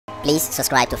Please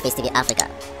subscribe to Face TV Africa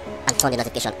and turn the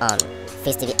notification on.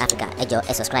 Face TV Africa, ẹ jọ̀ọ́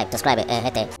ẹ subscribe,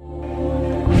 hete.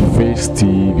 Face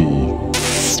TV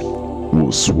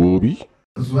was Swoby.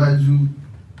 Swaju,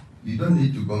 you don't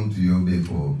need to come to Yobe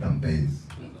for campaigns.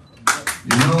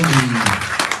 You know,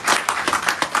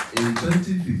 in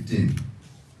 2015,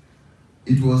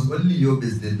 it was only Yobe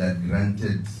State that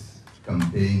granted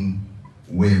campaign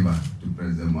waiver to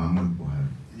President Muhammad Buhari.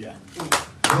 Yeah.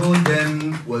 All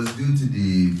then was due to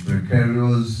the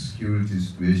precarious security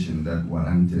situation that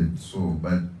warranted so.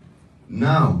 But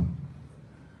now,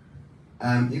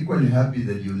 I'm equally happy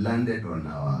that you landed on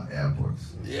our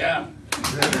airports. Yeah.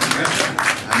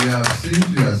 And you have seen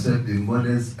to yourself the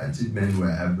modest achievement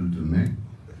we're able to make.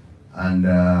 And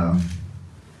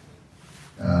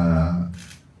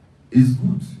it's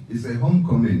good. It's a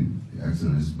homecoming, Your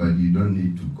Excellency, but you don't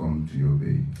need to come to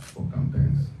Yobe for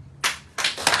campaigns.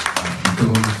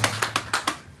 Because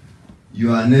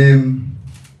your name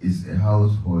is a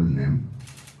household name,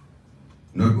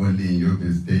 not only in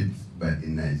Yobe State, but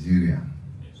in Nigeria.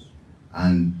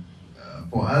 And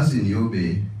for us in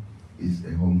Yobe, it's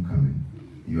a homecoming.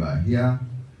 You are here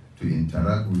to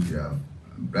interact with your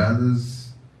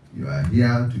brothers. You are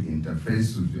here to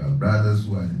interface with your brothers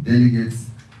who are the delegates.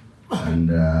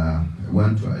 And I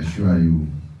want to assure you,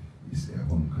 it's a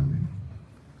homecoming.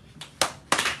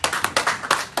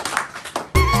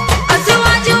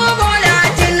 Bola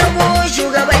Tinubu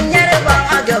shugaban Yarba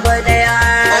a gaba daya.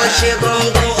 Oshe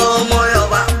gongo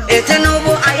omoyoba.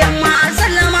 Tinubu a yamma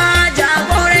sallama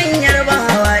jagoran Yarba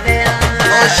hawa daya.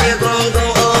 Oshe gongo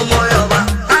omoyoba.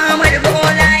 Ahmad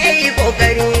Bola yayi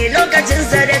kokari lokacin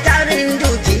sa da tarin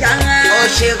dukiya.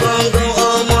 Oshe gongo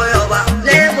omoyoba.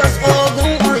 Lagos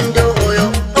Ogun Ondo Oyo.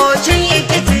 Ocin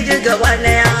Ekiti daga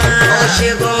daya. Oshe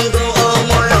gongo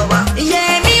omoyoba.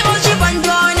 Yemi Oshi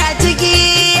Bando na ciki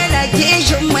yana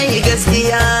kishin mai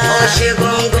gaskiya. Oshe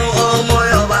gongo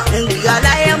omoyoba.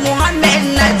 Galaya Muhammad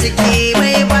na ciki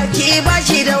mai baki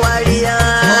bashi da wariya.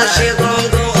 Oshe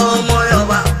gongo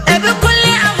omoyoba. Ebe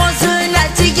kulle amosu na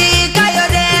ciki kayo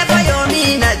de bayomi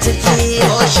na ciki.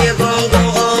 Oshe gongo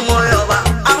omoyoba.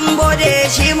 Ambode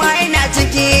shi mai na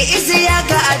ciki isi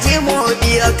yaka aje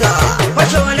modiyaka.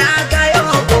 Basho na kayo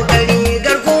kokari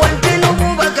garkuwan Tinubu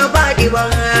baka fadi ba.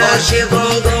 Oshe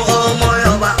gongo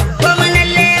omoyoba. Gwamnan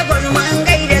Lagos man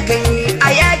gaida kai a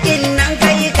yakin nan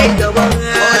kai gaba.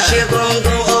 Oshe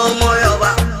gongo omoyoba.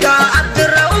 Ga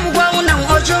Abdurrahman gwamnan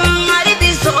Oshun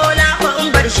Maribi Sola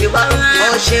ban bar shi ba.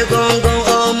 Oshe gongo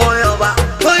omoyoba.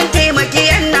 Kun taimaki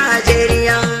 'yan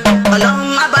Najeriya.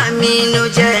 Allahumma ba minu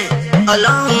je.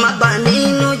 Allahumma ba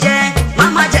minu je.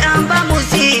 Mama jan ba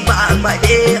musiba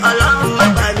bade. Allahumma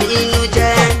ba minu je.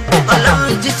 Allah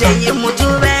tu sayi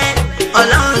mutube.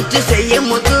 Allah tu sayi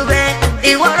mutube.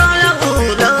 Iwaro la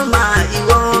ulama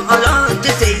iwo. Allah tu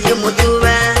sayi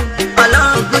mutube. Allah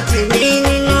kuti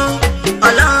mininu.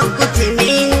 Allah kuti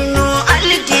mininu.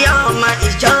 Alkiyama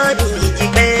ishadi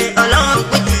jibe. Allah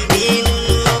kuti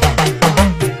mininu.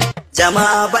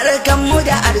 Jama'a barkanmu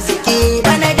da arziki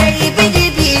bana dai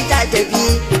PDP ta tafi.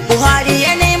 Buhari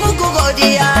ya nemi ku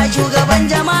godiya shugaban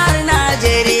jama'ar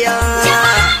Najeriya.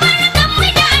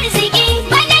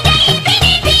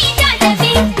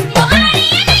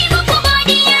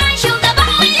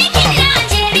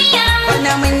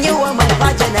 Bana mun yi wa malfa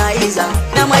jana'iza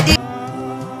na madi.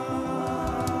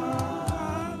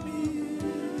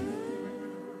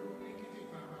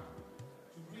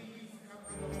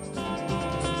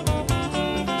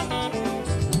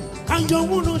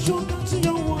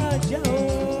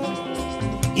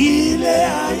 Ilé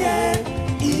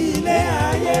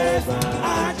ayé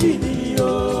fàájì ni o.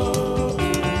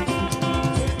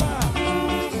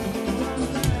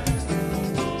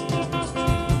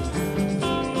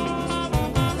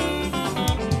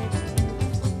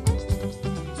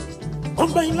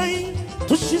 Ọgbà ìlàyé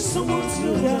tó ṣe sanwó tí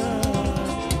ó yá.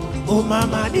 Ó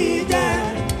màmá ní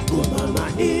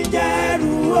jẹ́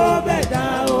ru ó bẹ̀ dá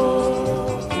o.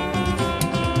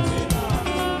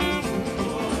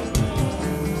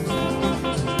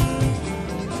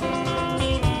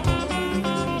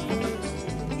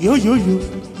 Yo yo yo,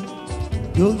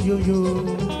 yo yo yo,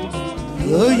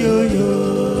 yo yo yo,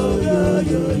 yo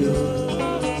yo yo.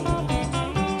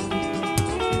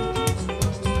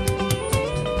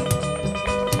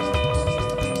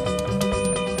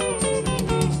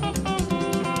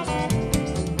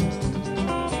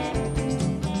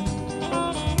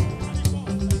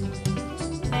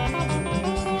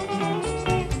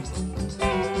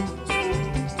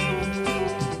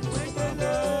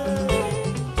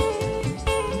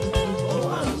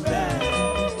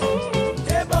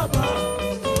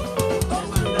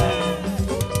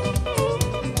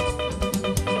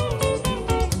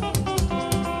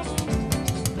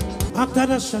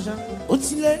 Akara ṣaṣa ó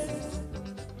ti lé.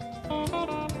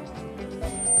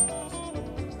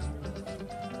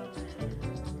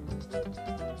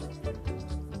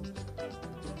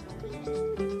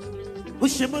 Ó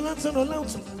ṣe mọ́ látọ̀nà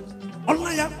láwùjọ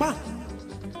ọláyàpá.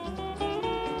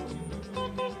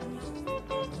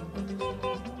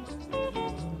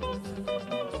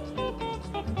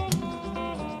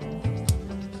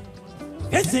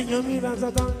 Ẹsẹ̀ yan mi ra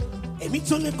tata, èmi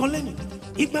tó lè kọ́ lẹ́nu,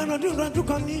 ìgbà rọdún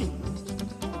kan ní.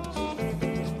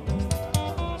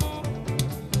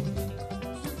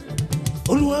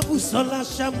 Olúwabùsọ́lá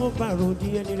ṣàmú bàròdì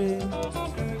ẹni rẹ̀.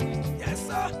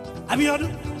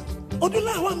 Abíọ́dún, ọdún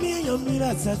làwọn mi èèyàn mi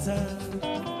ra tata.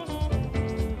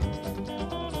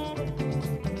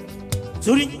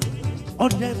 Torí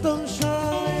ọ̀dẹ tó ń ṣọ́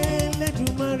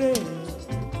Ẹlẹ́dùmarè,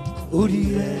 orí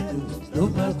ẹ̀dùn ló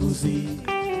máa kú sí.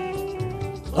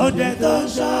 Ọdẹ tó ń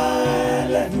ṣọ́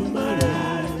Ẹlẹ́dùmarè,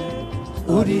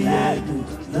 orí ẹ̀dùn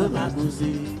ló máa kú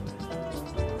sí.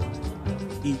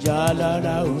 Ìjà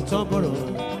alára ò tán bọ̀rọ̀,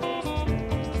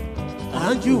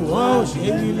 àǹjù wọn ò ṣe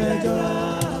ní lẹ́jọ́.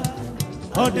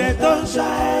 Ọdẹ tó ń ṣọ́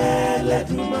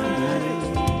Ẹlẹ́dùmarè,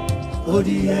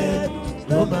 orí ẹ̀dùn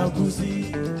ló máa kú sí.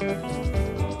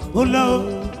 Mo lọ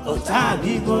ọ̀tá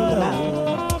mi mo lọ,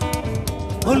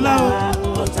 mo lọ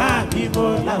ọ̀tá mi mo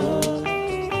lọ.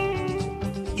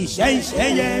 Ìṣẹ́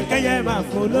yẹ kẹ́yẹ máa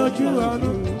fò lójú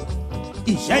ọ̀run,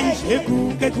 ìṣẹ́ kú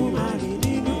kẹ́kú máa rìn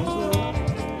nínú ìgbó,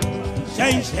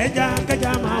 ìṣẹ́ já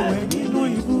kẹ́já máa wẹ̀ nínú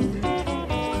ibú.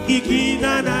 Igi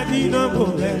nánà dínà mo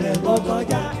bẹ̀rẹ̀ mo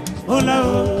kọjá. Mo lọ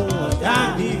ọ̀tá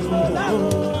mi mo lọ,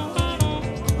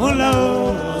 mo lọ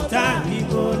ọ̀tá mi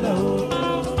mo lọ.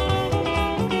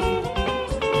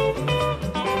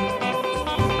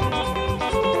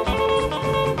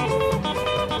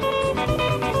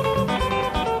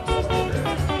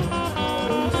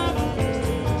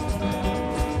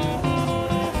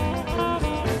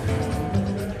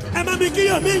 Kí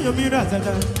yọ̀ mí yọ̀ mí rà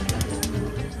tata.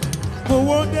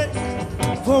 Fowó dé,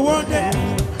 fowó dé,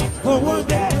 fowó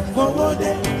dé, fowó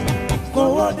dé,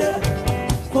 fowó dé,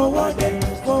 fowó dé,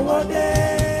 fowó dé.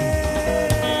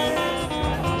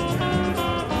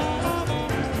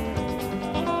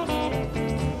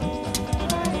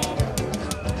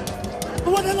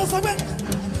 Fowó dé lọ sọ pé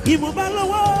ìmọ̀ bá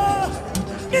lọ́wọ́,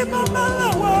 ìmọ̀ bá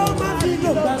lọ́wọ́ máa fi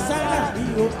lò gbà sára rí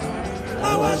o.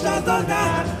 Àwọn ṣàtọ̀ dá.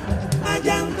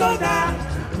 Ajang toda,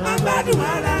 agbádùn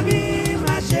ara mi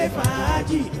máa ṣe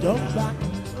fàájì dọ́gba.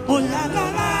 Bóyá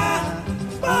lọ́la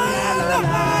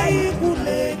ikú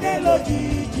lè dé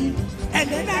lójijì.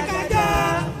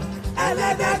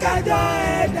 Ẹlẹ́dàkájọ́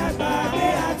ẹ̀dàgbàgbé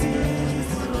àti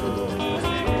ìsìn.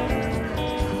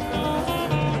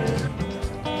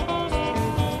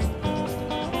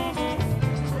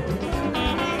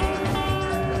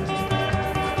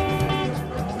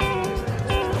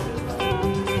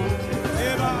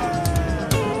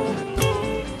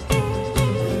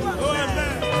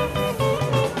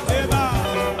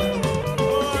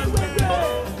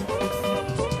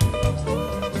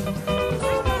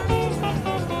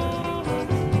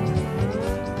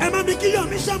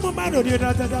 Mo máa rò ní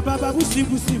ìdájọ́ bàbá bùsí.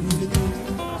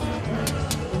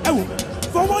 Ẹ wò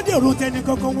fọwọ́ dèrò tẹni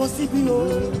kankan wọn síbí o.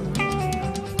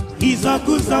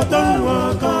 Ìsọkúsọ tó ń wọn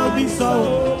kan bí sọ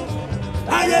o.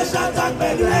 Ayé ṣáta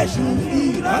pẹ̀lú ẹ̀ṣù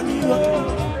ìrọ́ní o.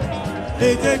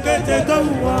 Ètekéte tó ń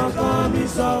wọn kan bí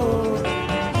sọ o.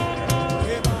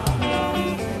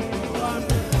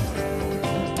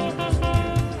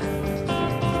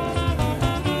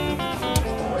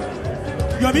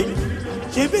 Yọ̀mí.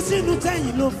 Ṣebí sínú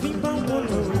tẹ́yìn ló fi bá wọn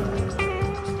lò.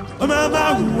 Ó máa bá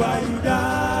hùwà ìdá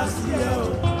sílẹ̀ o.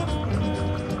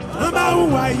 Ó máa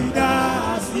hùwà ìdá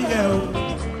sílẹ̀ o.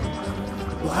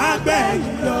 Wàá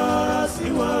gbẹ̀yìn lọ sí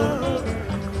wọn.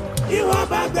 Ìwọ́n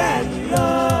bá gbẹ̀yìn lọ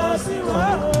sí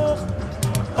wọn.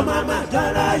 Ó máa máa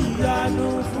dára ìyanu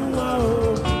fún wọn o.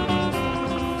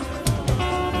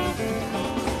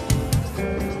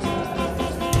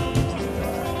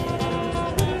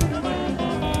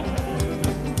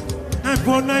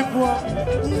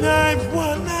 Nine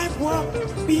poor,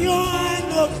 beyond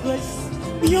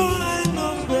no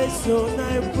grace, so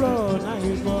nine poor,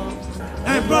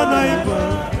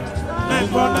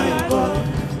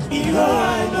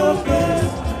 beyond no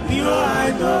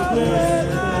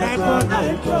grace,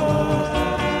 nine poor.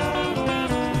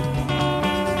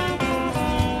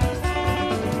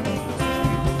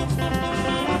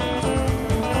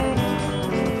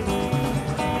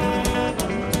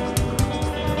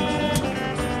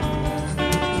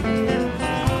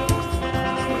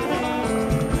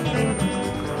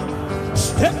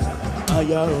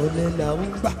 Aya olè là ń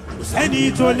gbà, kò sẹ́ni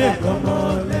tó lè kọ́mọ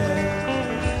lẹ̀.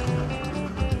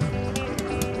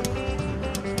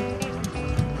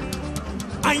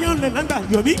 àyàn lẹ̀ lágbà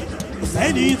Yobe kò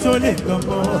sẹ́ni tó lè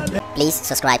gbọ̀ngàn. Please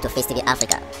subscribe to Face TV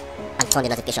Africa and turn the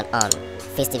notification on.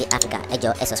 Face TV Africa, ẹ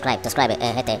jọ̀ọ́ subscribe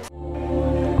hete.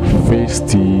 Face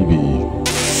TV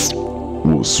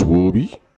was Swoby.